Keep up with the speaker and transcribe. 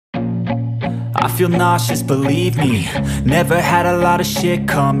I feel nauseous, believe me. Never had a lot of shit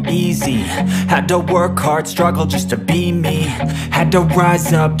come easy. Had to work hard, struggle just to be me. Had to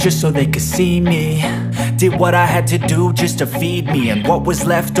rise up just so they could see me. Did what I had to do just to feed me. And what was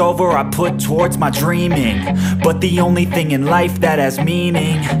left over I put towards my dreaming. But the only thing in life that has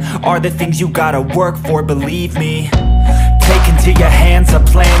meaning are the things you gotta work for, believe me. Take into your hands a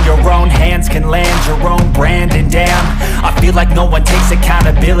plan, your own hands can land your own brand. And damn, I feel like no one takes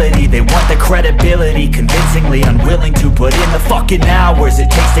accountability. They want the credibility, convincingly unwilling to put in the fucking hours it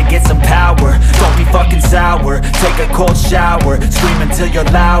takes to get some power. Don't be fucking sour, take a cold shower. Scream until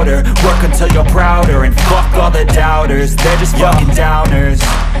you're louder, work until you're prouder. And fuck all the doubters, they're just fucking downers.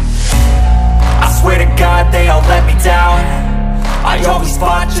 I swear to God they all let me down. I always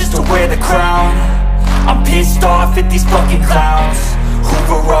fought just to wear the crown. I'm pissed off at these fucking clowns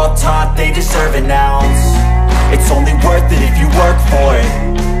who were all taught they deserve an ounce. It's only worth it if you work for it.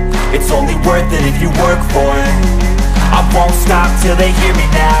 It's only worth it if you work for it. I won't stop till they hear me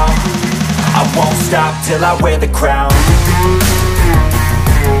now. I won't stop till I wear the crown.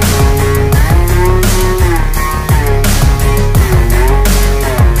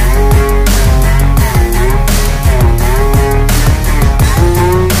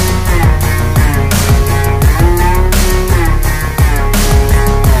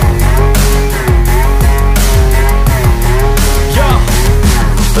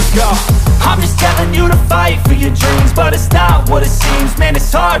 I'm just telling you to fight for your dreams, but it's not what it seems. Man,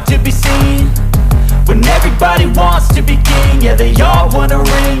 it's hard to be seen when everybody wants to be king. Yeah, they all wanna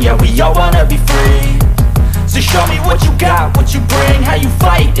ring, yeah, we all wanna be free. So show me what you got, what you bring, how you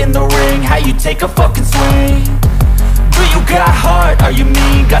fight in the ring, how you take a fucking swing. Do you got heart, are you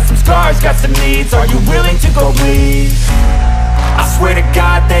mean? Got some scars, got some needs, are you willing to go bleed? I swear to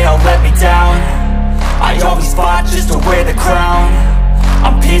God they all let me down. I always fought just to wear the crown.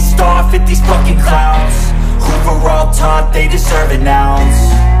 I'm pissed off at these fucking clowns who were all taught they deserve an ounce.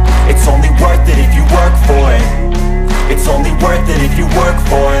 It's only worth it if you work for it. It's only worth it if you work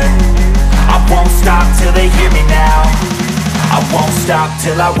for it. I won't stop till they hear me now. I won't stop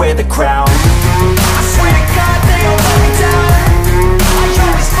till I wear the crown. I swear to God